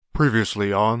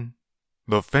Previously on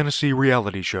the Fantasy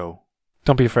Reality Show.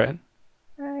 Don't be afraid.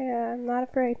 I'm not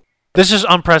afraid. This is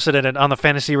unprecedented on the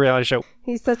Fantasy Reality Show.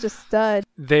 He's such a stud.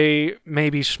 They may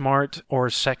be smart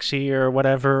or sexy or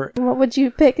whatever. What would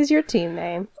you pick as your team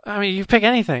name? I mean, you pick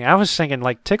anything. I was thinking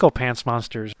like Tickle Pants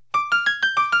Monsters.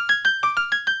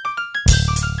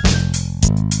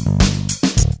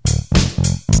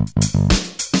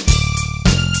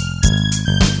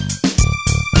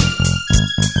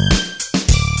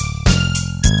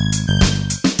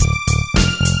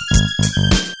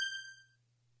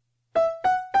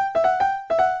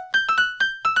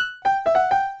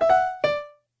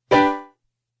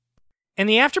 In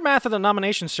the aftermath of the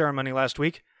nomination ceremony last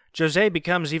week, Jose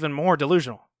becomes even more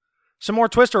delusional. Some more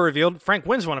twists are revealed. Frank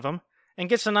wins one of them and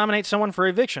gets to nominate someone for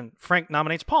eviction. Frank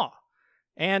nominates Paul.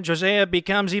 And Josiah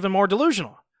becomes even more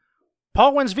delusional.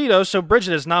 Paul wins veto, so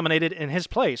Bridget is nominated in his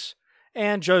place.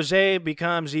 And Jose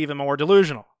becomes even more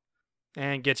delusional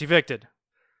and gets evicted.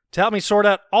 To help me sort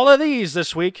out all of these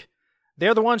this week,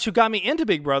 they're the ones who got me into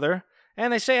Big Brother,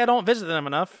 and they say I don't visit them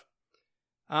enough.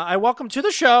 I welcome to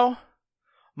the show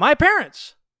my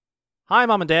parents. Hi,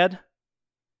 Mom and Dad.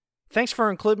 Thanks for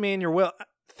including me in your will.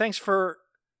 Thanks for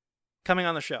coming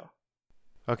on the show.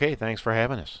 Okay, thanks for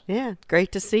having us. Yeah,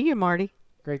 great to see you, Marty.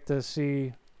 Great to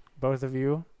see both of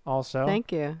you also.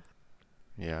 Thank you.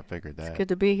 Yeah, I figured that. It's good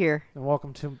to be here. And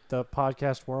welcome to the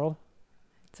podcast world.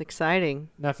 It's exciting.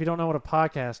 Now, if you don't know what a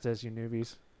podcast is, you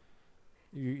newbies,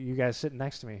 you guys sitting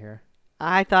next to me here.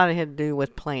 I thought it had to do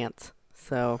with plants,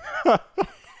 so...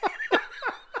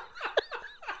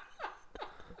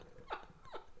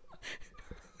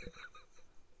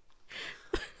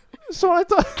 So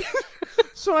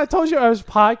I told you I was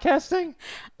podcasting?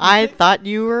 I thought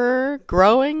you were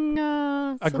growing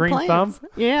a some green plants. thumb?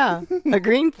 Yeah, a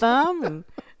green thumb and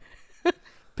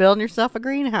building yourself a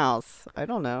greenhouse. I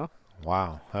don't know.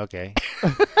 Wow, okay.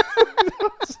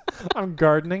 I'm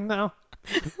gardening now.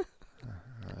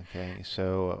 Okay,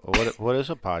 so what is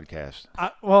a podcast?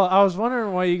 I was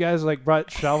wondering why you guys brought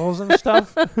shovels and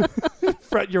stuff.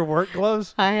 Brought your work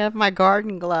gloves. I have my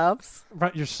garden gloves.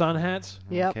 Brought your sun hats.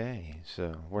 Yep. Okay,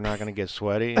 so we're not going to get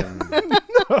sweaty and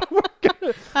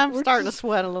I'm starting to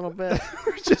sweat a little bit.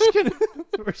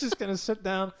 We're just gonna sit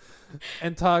down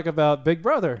and talk about Big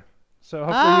Brother. So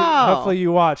hopefully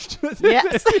you watched.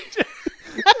 Yes.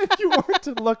 If you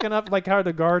weren't looking up how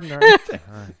to garden or anything.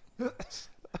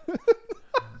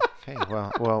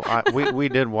 okay, we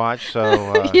did watch,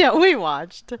 so Yeah, we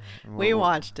watched. We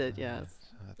watched it, yes.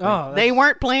 They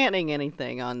weren't planting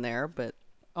anything on there, but...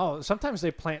 Oh, sometimes they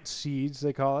plant seeds,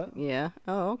 they call it. Yeah.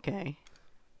 Oh, okay.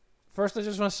 First, I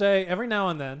just want to say, every now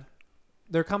and then,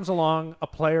 there comes along a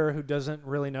player who doesn't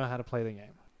really know how to play the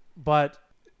game. But,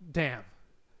 damn,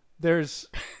 there's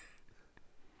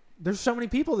so many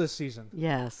people this season.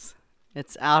 Yes.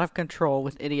 It's out of control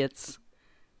with idiots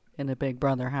in the Big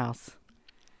Brother house.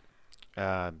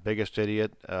 biggest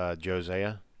idiot,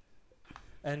 Josiah.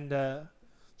 And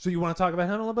so you want to talk about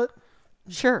him a little bit?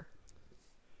 Sure.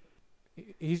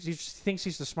 He thinks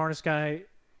he's the smartest guy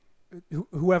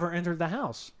whoever entered the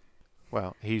house.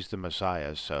 Well, he's the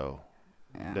Messiah, so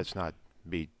let's not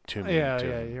be too mean Yeah, to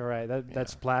him. you're right.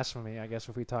 That's blasphemy, I guess,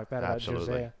 if we talk bad Absolutely.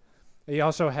 about Josiah. He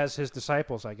also has his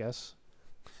disciples, I guess.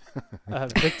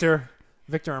 Victor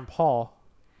and Paul.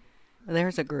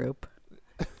 There's a group.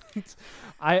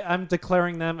 I'm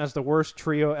declaring them as the worst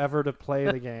trio ever to play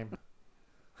the game.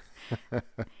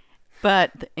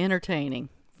 But entertaining.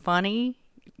 Funny.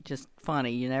 Just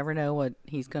funny. You never know what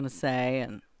he's going to say.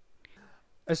 And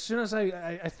As soon as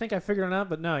I think I figured it out,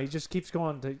 but no, he just keeps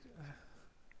going.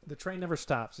 The train never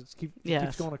stops. It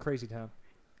keeps going to Crazy Town.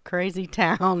 Crazy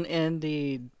Town,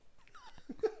 indeed.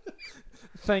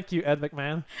 Thank you, Ed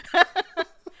McMahon.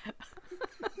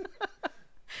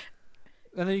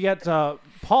 And then you got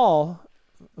Paul,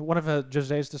 one of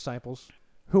Jose's disciples,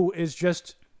 who is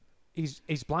just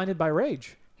he's blinded by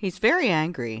rage. He's very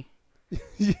angry.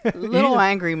 Yeah, Little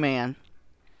angry man.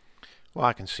 Well,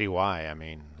 I can see why. I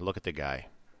mean, look at the guy.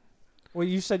 Well,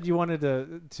 you said you wanted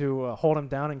to hold him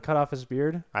down and cut off his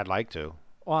beard. I'd like to.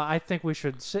 Well, I think we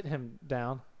should sit him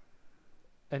down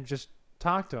and just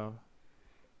talk to him.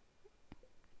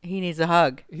 He needs a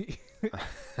hug. He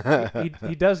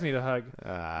does need a hug.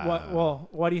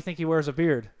 Why do you think he wears a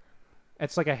beard?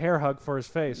 It's like a hair hug for his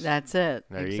face. That's it.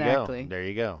 There exactly. you go. There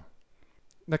you go.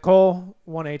 Nicole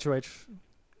won HOH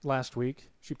last week.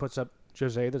 She puts up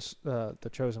Jose, the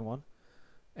chosen one,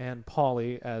 and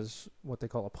Paulie as what they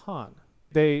call a pawn.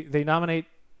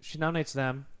 She nominates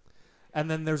them,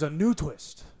 and then there's a new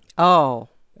twist. Oh,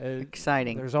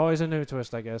 exciting. There's always a new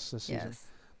twist, I guess, this season. Yes.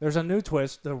 There's a new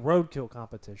twist, the roadkill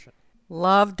competition.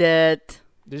 Loved it.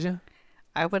 Did you?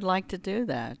 I would like to do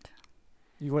that.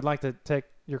 You would like to take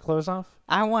your clothes off?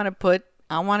 I want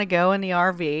to go in the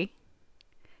RV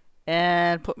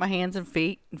and put my hands and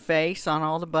feet and face on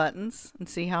all the buttons and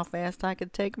see how fast I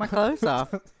could take my clothes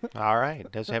off. All right.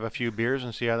 Let's have a few beers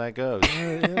and see how that goes.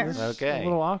 Okay. A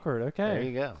little awkward. Okay. There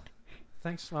you go.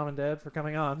 Thanks, Mom and Dad, for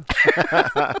coming on.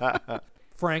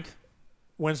 Frank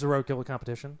wins the roadkill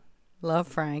competition. Love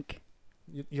Frank.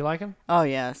 You like him? Oh,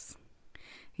 yes.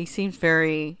 He seems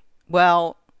very,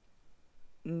 well,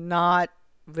 not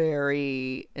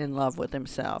very in love with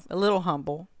himself. A little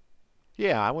humble.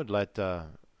 Yeah, I would let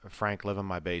Frank live in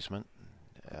my basement,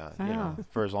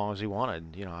 for as long as he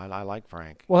wanted. I like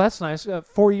Frank. Well, that's nice.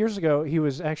 4 years ago, he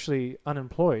was actually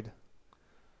unemployed.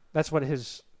 That's what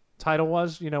his title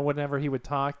was. Whenever he would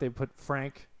talk, they put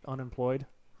Frank unemployed.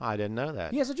 I didn't know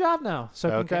that. He has a job now, so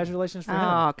congratulations for him.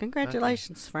 Oh,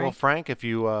 congratulations, Frank. Well, Frank, if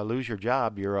you lose your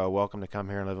job, you're welcome to come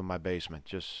here and live in my basement.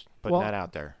 Just putting that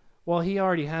out there. Well, he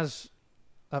already has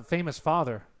a famous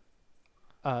father.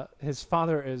 His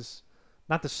father is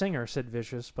not the singer Sid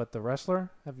Vicious, but the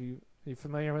wrestler. Are you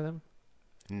familiar with him?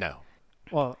 No.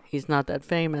 Well, he's not that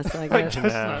famous, I guess.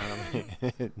 No,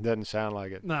 it doesn't sound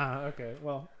like it. Nah, okay.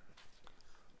 Well,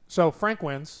 so Frank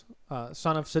wins,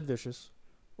 son of Sid Vicious,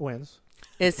 wins.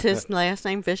 Is his last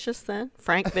name Vicious then?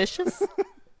 Frank Vicious?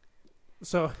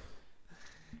 So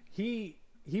he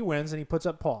wins and he puts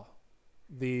up Paul,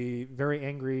 the very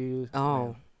angry. Oh,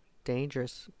 man.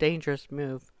 dangerous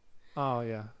move. Oh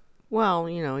yeah. Well,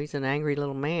 he's an angry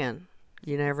little man.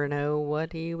 You never know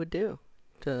what he would do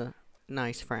to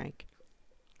nice Frank.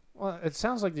 Well, it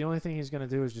sounds like the only thing he's going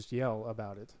to do is just yell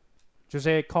about it.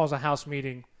 Jose calls a house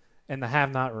meeting in the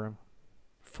have-not room.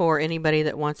 For anybody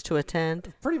that wants to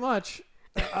attend? Pretty much.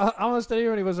 Almost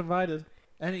anybody was invited.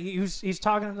 And he's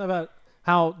talking about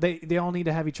how they all need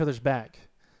to have each other's back.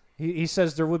 He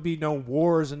says there would be no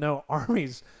wars and no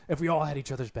armies if we all had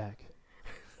each other's back.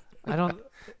 I don't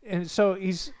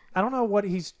know what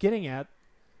he's getting at,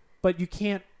 but you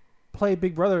can't play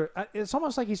Big Brother. It's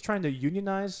almost like he's trying to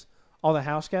unionize all the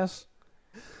house guests.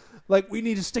 Like, we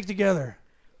need to stick together.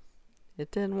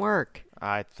 It didn't work.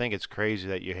 I think it's crazy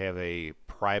that you have a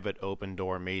private open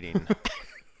door meeting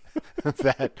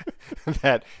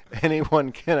that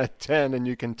anyone can attend, and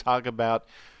you can talk about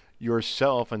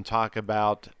yourself and talk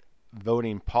about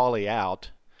voting Paulie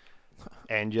out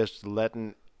and just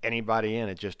letting anybody in.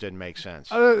 It just didn't make sense.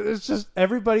 It's just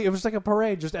everybody. It was like a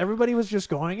parade. Just everybody was just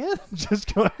going in,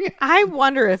 just going in. I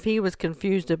wonder if he was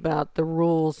confused about the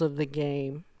rules of the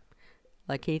game.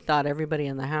 Like he thought everybody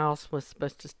in the house was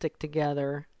supposed to stick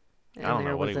together, and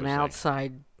there was an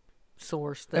outside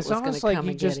source that was going to come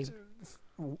and get him. It's almost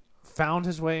like he just found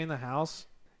his way in the house.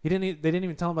 They didn't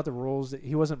even tell him about the rules.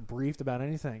 He wasn't briefed about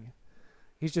anything.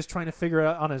 He's just trying to figure it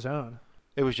out on his own.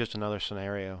 It was just another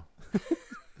scenario.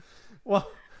 Well,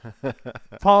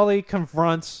 Paulie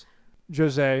confronts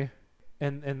Jose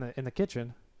in the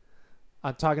kitchen,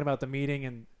 talking about the meeting,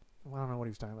 and I don't know what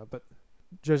he was talking about, but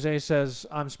Jose says,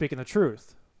 "I'm speaking the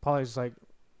truth." Paulie's like,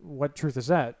 "What truth is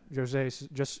that?" Jose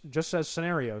just says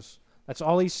scenarios. That's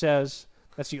all he says.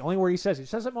 That's the only word he says. He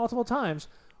says it multiple times.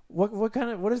 What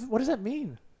does that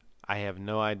mean? I have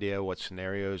no idea what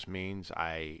scenarios means.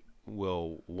 I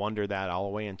will wonder that all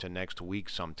the way into next week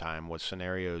sometime, what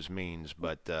scenarios means.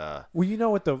 But well, you know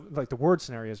what the word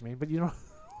scenarios mean, but you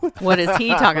don't. What is he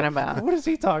talking about? What is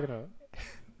he talking about?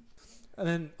 And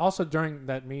then also during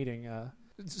that meeting,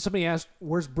 somebody asked,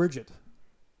 "Where's Bridget?"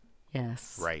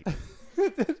 Yes. Right.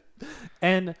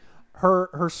 And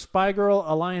her Spy Girl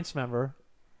alliance member,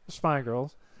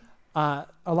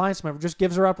 alliance member just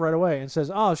gives her up right away and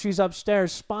says, "Oh, she's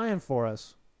upstairs spying for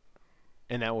us."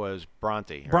 And that was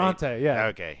Bronte, right? Bronte, yeah.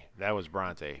 Okay, that was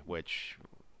Bronte, which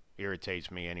irritates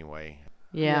me anyway.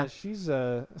 Yeah. She's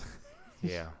Yeah.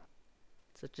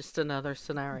 So just another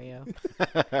scenario.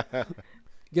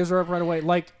 Gives her up right away.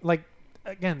 Like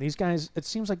again, these guys, it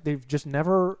seems like they've just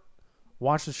never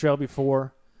watched the show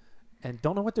before and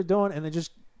don't know what they're doing, and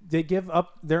they give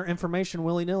up their information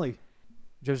willy-nilly.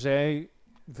 Jose,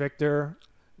 Victor,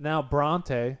 now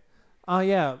Bronte. Oh,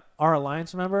 yeah, our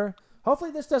alliance member.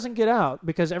 Hopefully this doesn't get out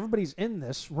because everybody's in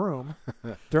this room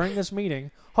during this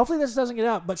meeting. Hopefully this doesn't get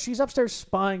out, but she's upstairs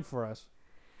spying for us.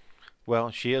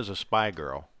 Well, she is a spy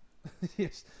girl.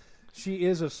 Yes, she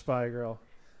is a spy girl.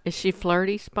 Is she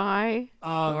flirty spy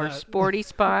or sporty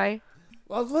spy?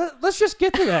 Well, let's just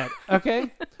get to that,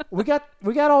 okay? we got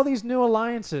all these new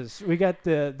alliances. We got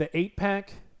the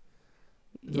 8-pack.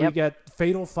 Yep. We got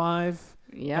Fatal 5.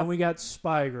 Yep. And we got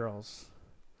Spy Girls.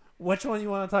 Which one you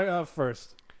want to talk about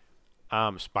first?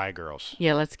 Spy Girls.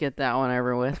 Yeah, let's get that one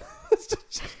over with.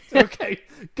 Okay,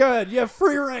 go ahead. You have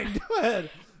free reign. Go ahead.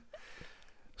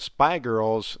 Spy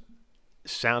Girls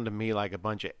sound to me like a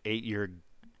bunch of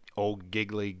 8-year-old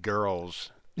giggly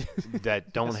girls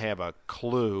that don't have a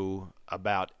clue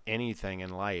about anything in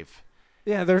life.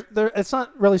 Yeah, they're. It's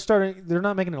not really starting. They're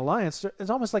not making an alliance. It's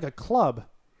almost like a club.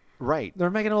 Right. They're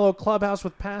making a little clubhouse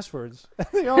with passwords.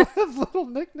 They all have little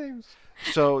nicknames.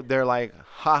 So they're like,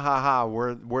 ha ha ha,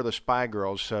 we're the Spy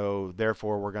Girls, so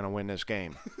therefore we're going to win this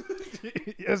game.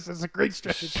 Yes, it's a great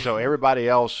strategy. So everybody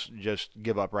else just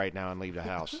give up right now and leave the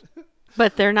house.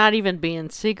 But they're not even being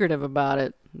secretive about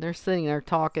it. They're sitting there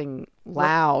talking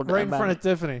loud. Right in about front it. of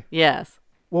Tiffany. Yes.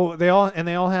 Well, they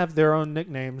all have their own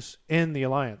nicknames in the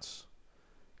alliance.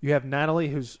 You have Natalie,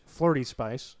 who's Flirty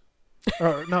Spice.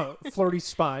 Or no, Flirty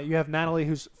Spy. You have Natalie,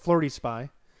 who's Flirty Spy.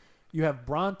 You have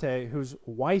Bronte, who's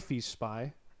Wifey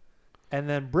Spy. And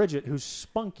then Bridget, who's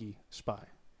Spunky Spy.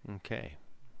 Okay.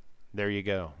 There you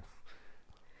go.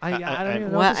 I don't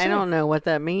even know Well, what to say. I don't know what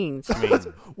that means. I mean,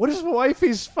 What does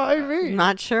Wifey Spy mean?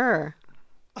 Not sure.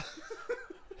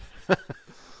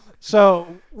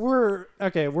 So we're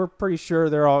pretty sure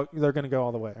they're going to go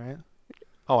all the way, right?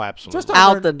 oh, absolutely. Just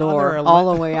Out the door.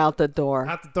 All the way out the door.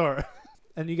 Out the door.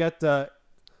 And you got the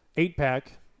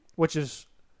 8-pack, which is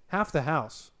half the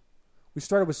house. We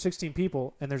started with 16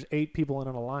 people, and there's 8 people in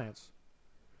an alliance.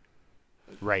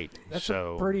 Right. That's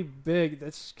so pretty big.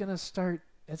 That's gonna start.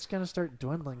 It's gonna start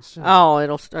dwindling soon. Oh,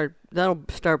 that'll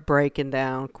start breaking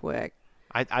down quick.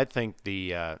 I think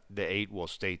the 8 will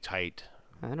stay tight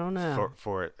I don't know.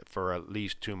 for at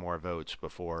least 2 more votes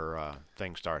before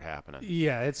things start happening.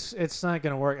 Yeah, it's not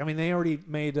gonna work. I mean, they already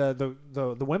made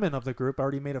the women of the group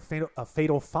already made a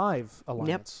fatal 5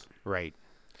 alliance. Right.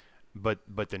 But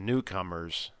the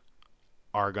newcomers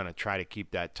are going to try to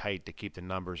keep that tight to keep the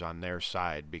numbers on their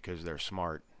side because they're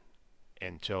smart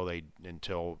until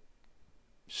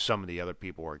some of the other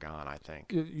people are gone, I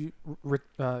think. You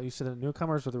said the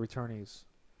newcomers or the returnees?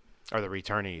 Or the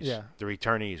returnees. Yeah. The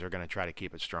returnees are going to try to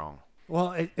keep it strong.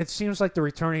 Well, it seems like the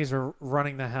returnees are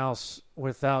running the house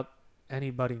without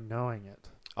anybody knowing it.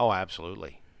 Oh,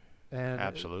 absolutely. And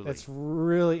Absolutely. it's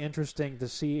really interesting to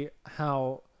see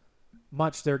how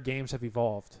much their games have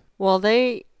evolved. Well,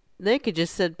 they could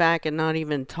just sit back and not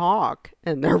even talk,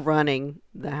 and they're running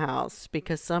the house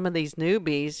because some of these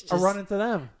newbies Are running to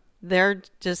them. They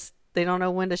don't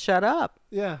know when to shut up.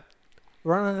 Yeah.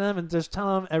 Running to them and just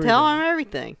tell them everything. Tell them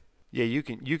everything. Yeah, you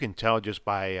can tell just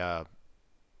by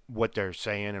what they're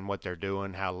saying and what they're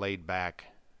doing how laid back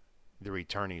the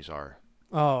returnees are.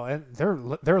 Oh, and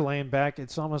they're laying back.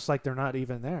 It's almost like they're not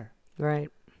even there. Right.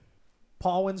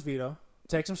 Paul wins veto,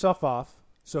 takes himself off,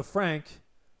 so Frank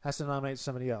has to nominate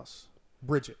somebody else.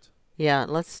 Bridget. Yeah,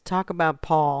 let's talk about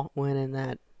Paul winning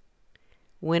that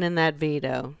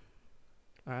veto.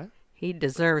 All right. He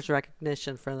deserves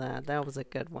recognition for that. That was a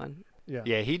good one. Yeah.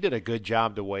 Yeah, he did a good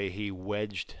job the way he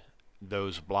wedged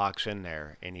those blocks in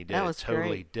there, and he did That it was totally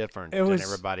great. different It than was-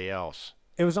 everybody else.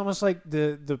 It was almost like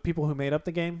the people who made up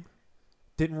the game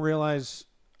didn't realize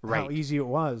how Right. easy it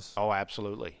was. Oh,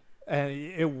 absolutely. And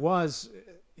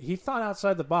he thought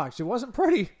outside the box. It wasn't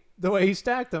pretty the way he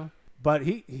stacked them, but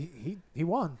he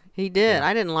won. He did.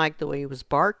 I didn't like the way he was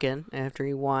barking after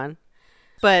he won.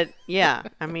 But, yeah,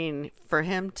 I mean, for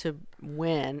him to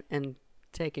win and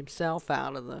take himself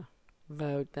out of the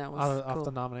vote, that was cool. Off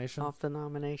the nomination. Off the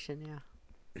nomination,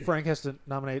 yeah. Frank has to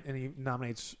nominate, and he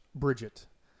nominates Bridget.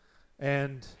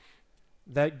 And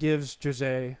that gives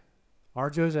our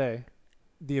Jose,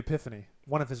 the epiphany.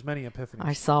 One of his many epiphanies.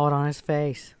 I saw it on his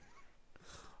face.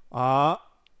 Oh,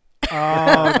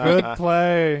 good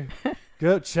play.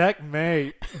 Good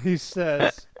checkmate, he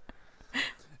says.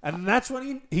 And that's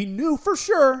when he knew for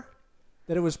sure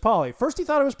that it was Polly. First he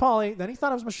thought it was Polly, then he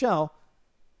thought it was Michelle,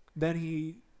 then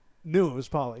he knew it was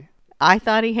Polly. I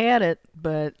thought he had it,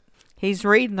 but he's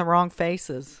reading the wrong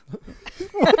faces.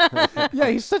 Yeah,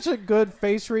 he's such a good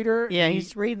face reader. Yeah,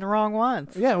 he's reading the wrong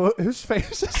ones. Yeah, whose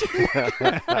face is he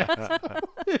looking at?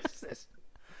 What is this?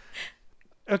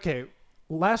 Okay,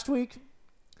 last week,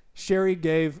 Sherry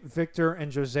gave Victor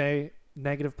and Jose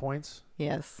negative points.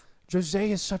 Yes.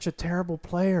 Jose is such a terrible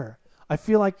player. I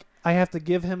feel like I have to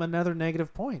give him another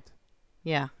negative point.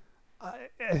 Yeah.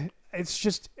 It's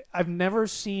just, I've never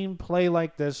seen play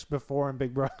like this before in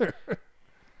Big Brother.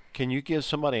 Can you give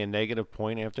somebody a negative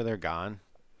point after they're gone?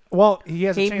 Well, he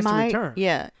has a He chance might, to return.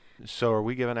 yeah. So are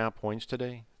we giving out points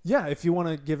today? Yeah, if you want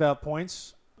to give out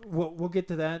points, we'll get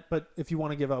to that. But if you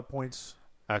want to give out points,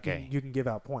 Okay. you can give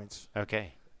out points.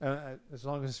 Okay. As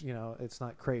long as, it's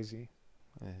not crazy.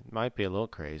 It might be a little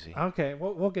crazy. Okay,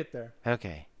 we'll get there.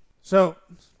 Okay. So,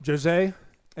 Jose,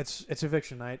 it's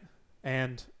eviction night,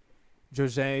 and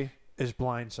Jose is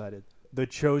blindsided. The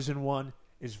chosen one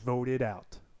is voted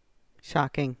out.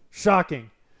 Shocking.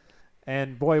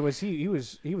 And boy, was he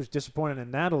was disappointed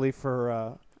in Natalie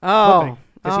for Oh, flipping.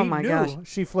 'Cause he my knew gosh.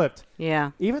 she flipped.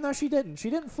 Yeah. Even though she didn't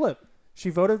flip. She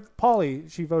voted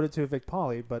to evict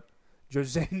Paulie, but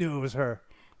Jose knew it was her.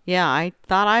 Yeah, I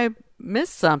thought I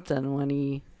missed something when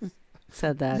he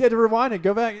said that. You had to rewind it.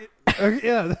 Go back.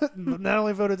 Yeah,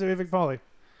 Natalie voted to evict Paulie.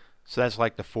 So that's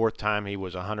like the fourth time he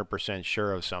was 100%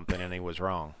 sure of something and he was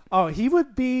wrong. Oh, he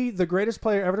would be the greatest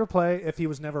player ever to play if he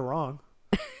was never wrong.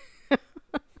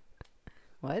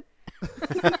 What?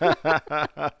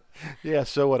 Yeah,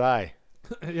 so would I.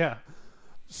 Yeah.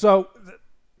 So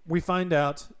we find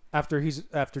out after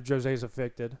Jose's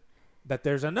evicted that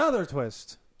there's another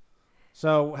twist.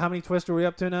 So how many twists are we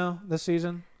up to now this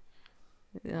season?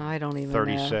 I don't even know.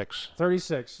 36.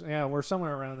 36. Yeah, we're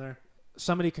somewhere around there.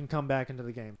 Somebody can come back into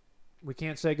the game. We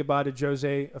can't say goodbye to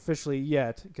Jose officially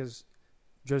yet because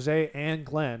Jose and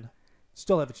Glenn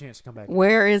still have a chance to come back.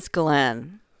 Where is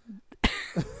Glenn?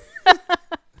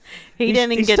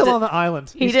 He's still on the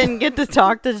island. He didn't get to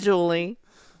talk to Julie.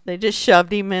 They just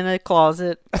shoved him in a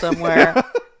closet somewhere.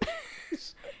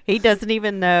 He doesn't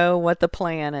even know what the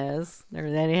plan is,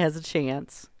 or that he has a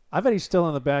chance. I bet he's still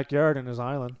in the backyard in his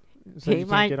island. So He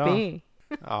might be.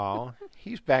 Oh,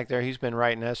 he's back there. He's been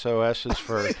writing SOSs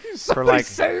for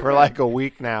like a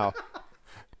week now.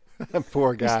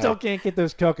 Poor guy. He still can't get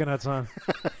those coconuts on.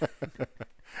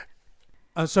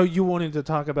 So you wanted to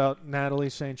talk about Natalie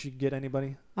saying she could get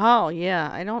anybody? Oh, yeah.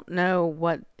 I don't know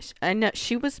what... I know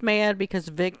she was mad because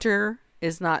Victor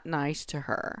is not nice to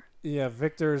her. Yeah,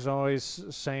 Victor's always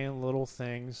saying little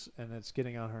things, and it's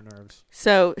getting on her nerves.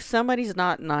 So somebody's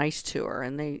not nice to her,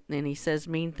 and he says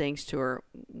mean things to her.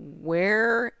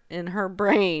 Where in her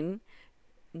brain,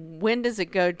 when does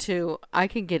it go to, I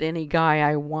can get any guy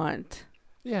I want?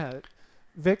 Yeah,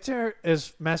 Victor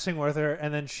is messing with her,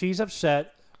 and then she's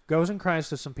upset, goes and cries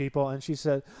to some people, and she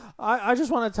said, I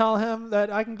just want to tell him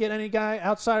that I can get any guy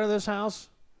outside of this house.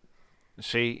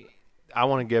 See, I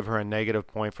want to give her a negative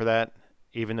point for that,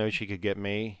 even though she could get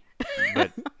me.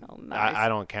 But Oh, nice. I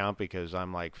don't count because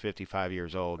I'm like 55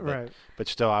 years old. But, Right. But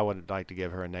still, I would like to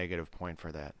give her a negative point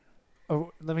for that.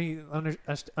 Oh, let me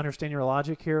understand your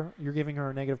logic here. You're giving her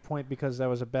a negative point because that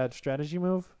was a bad strategy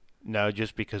move? No,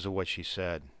 just because of what she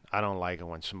said. I don't like it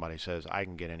when somebody says, I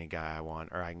can get any guy I want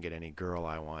or I can get any girl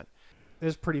I want. It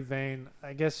was pretty vain.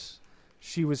 I guess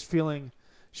she was feeling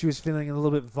a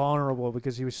little bit vulnerable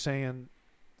because he was saying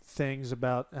things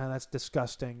about, that's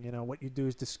disgusting. You know, what you do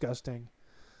is disgusting.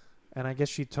 And I guess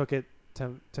she took it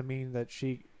to mean that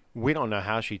she... We don't know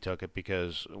how she took it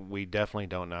because we definitely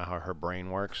don't know how her brain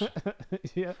works.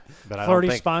 Yeah. But I Flirty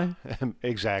don't think... spy?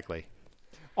 Exactly.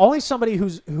 Only somebody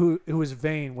who is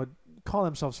vain would call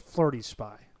themselves flirty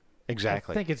spy.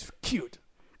 Exactly. I think it's cute.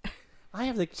 I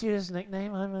have the cutest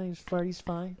nickname. I'm a flirty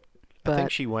spy. I think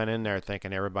But- she went in there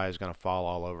thinking everybody's going to fall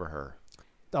all over her.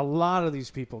 A lot of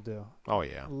these people do. Oh,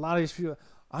 yeah. A lot of these people.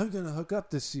 I'm gonna hook up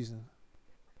this season.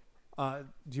 Do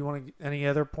you want to any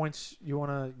other points you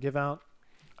want to give out?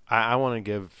 I want to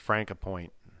give Frank a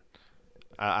point.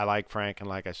 I like Frank, and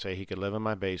like I say, he could live in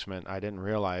my basement. I didn't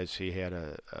realize he had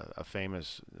a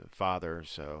famous father,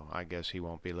 so I guess he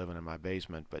won't be living in my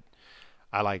basement. But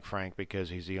I like Frank because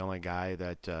he's the only guy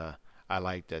that I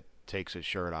like that takes his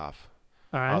shirt off.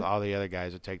 All right. All the other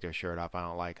guys that take their shirt off, I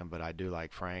don't like them, but I do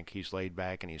like Frank. He's laid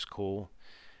back and he's cool,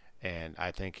 and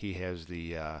I think he has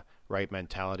the right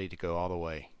mentality to go all the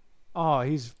way. Oh,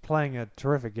 he's playing a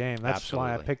terrific game. That's why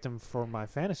I Absolutely. picked him for my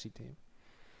fantasy team.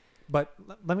 But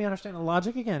let me understand the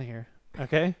logic again here.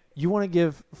 Okay, you want to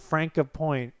give Frank a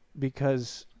point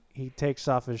because he takes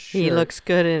off his shirt. He looks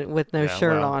good with no Yeah,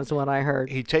 shirt well, on is what I heard.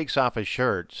 He takes off his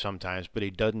shirt sometimes, but he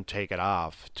doesn't take it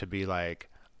off to be like,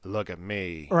 look at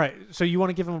me. Right. So you want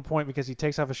to give him a point because he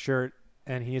takes off his shirt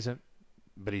and he isn't.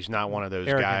 But he's not one of those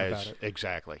Arrogant guys. about it.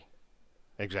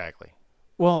 Exactly.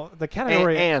 Well, the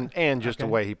category. And just the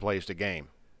Okay. way he plays the game.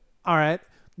 All right.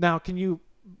 Now, can you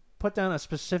put down a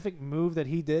specific move that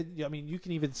he did? I mean, you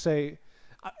can even say,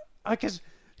 because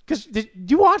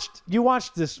you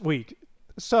watched this week.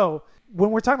 So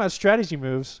when we're talking about strategy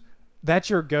moves,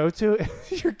 that's your go-to.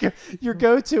 Your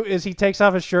go-to is he takes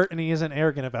off his shirt and he isn't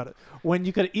arrogant about it. When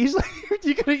you could have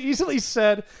easily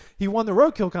said he won the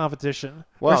roadkill competition.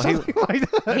 Well, or something like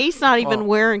that. He's not even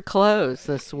wearing clothes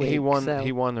this week. He won. so-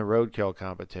 He won the roadkill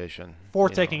competition For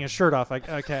you taking know. his shirt off.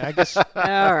 Okay, I guess All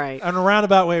right. in a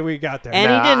roundabout way we got there.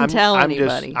 And he didn't I'm- tell I'm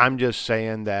anybody. I'm just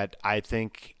saying that I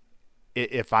think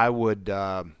if I would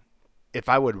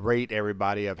rate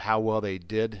everybody of how well they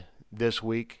did this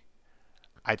week,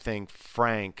 I think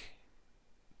Frank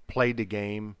played the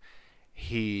game.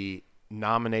 He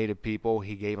nominated people.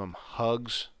 He gave them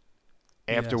hugs,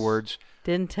 afterwards.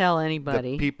 Didn't tell The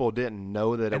anybody. people didn't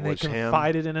know that And it was they him.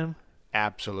 confided in him.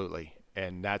 Absolutely.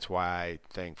 And that's why I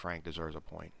think Frank deserves a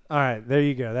point. All right, there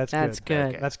you go. That's good.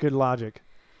 Okay. That's good logic.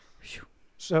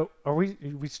 So, are we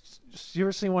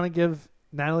seriously want to give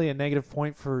Natalie a negative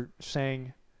point for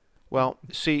saying? Well,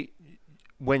 see,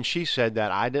 when she said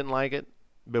that, I didn't like it.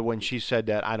 But when she said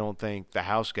that, I don't think the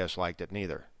house guests liked it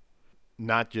neither.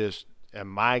 Not just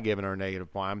am I giving her a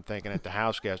negative point. I'm thinking that the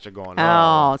house guests are going,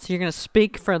 Oh, so you're going to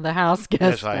speak for the house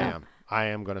guests yes, I now. am. I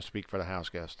am going to speak for the house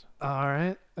guest. All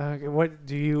right. What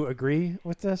do you agree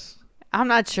with this? I'm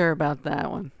not sure about that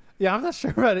one. Yeah, I'm not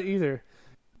sure about it either.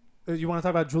 You want to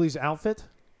talk about Julie's outfit?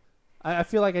 I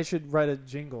feel like I should write a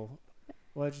jingle.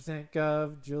 What did you think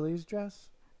of Julie's dress?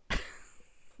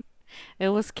 It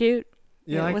was cute.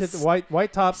 You It liked it? was The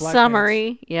white top, black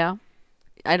summery, yeah.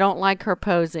 I don't like her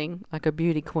posing like a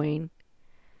beauty queen.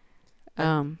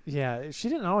 Yeah, she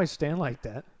didn't always stand like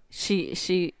that.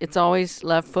 She it's always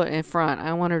left foot in front.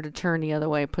 I want her to turn the other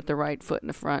way, put the right foot in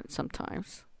the front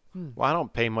sometimes. Well, I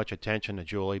don't pay much attention to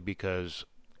Julie because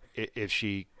if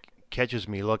she catches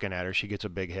me looking at her, she gets a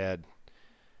big head.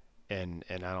 And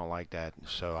I don't like that.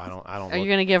 So I don't Are you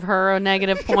going to give her a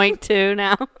negative point too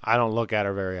now? I don't look at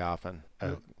her very often.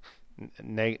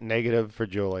 Negative for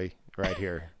Julie right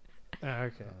here.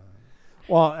 Okay.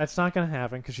 Well, that's not going to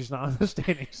happen because she's not on the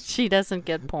standings. She doesn't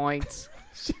get points.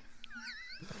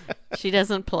 She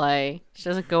doesn't play. She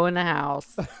doesn't go in the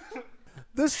house.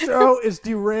 This show is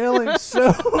derailing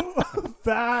so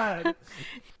bad.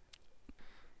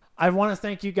 I want to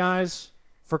thank you guys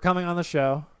for coming on the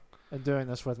show and doing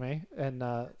this with me. And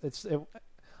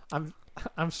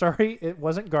I'm sorry it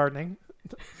wasn't gardening,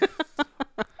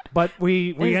 but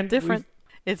It's different.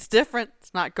 It's different.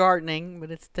 It's not gardening,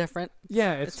 but it's different.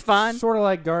 Yeah, it's fun. Sort of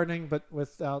like gardening, but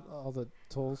without all the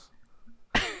tools.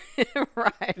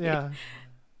 Right. Yeah.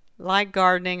 Like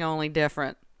gardening, only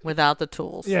different without the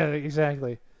tools. Yeah,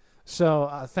 exactly. So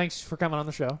thanks for coming on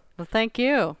the show. Well, thank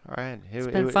you. All right. It's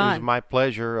been It fun. was my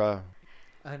pleasure.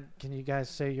 And can you guys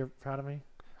say you're proud of me?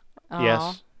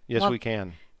 Aw. Yes, Well, we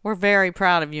can. We're very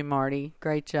proud of you, Marty.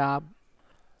 Great job.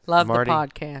 Love Marty, the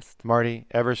podcast. Marty,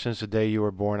 ever since the day you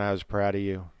were born, I was proud of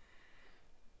you.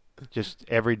 Just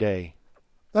every day.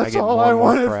 That's get all more I and more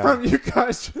wanted proud. from you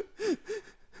guys.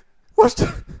 Was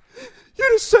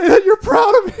you to say that you're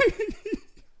proud of me.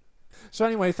 So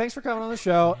anyway, thanks for coming on the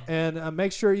show, and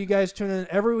make sure you guys tune in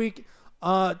every week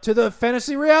to the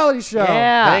Fantasy Reality Show.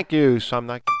 Yeah. Thank you. So I'm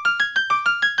not.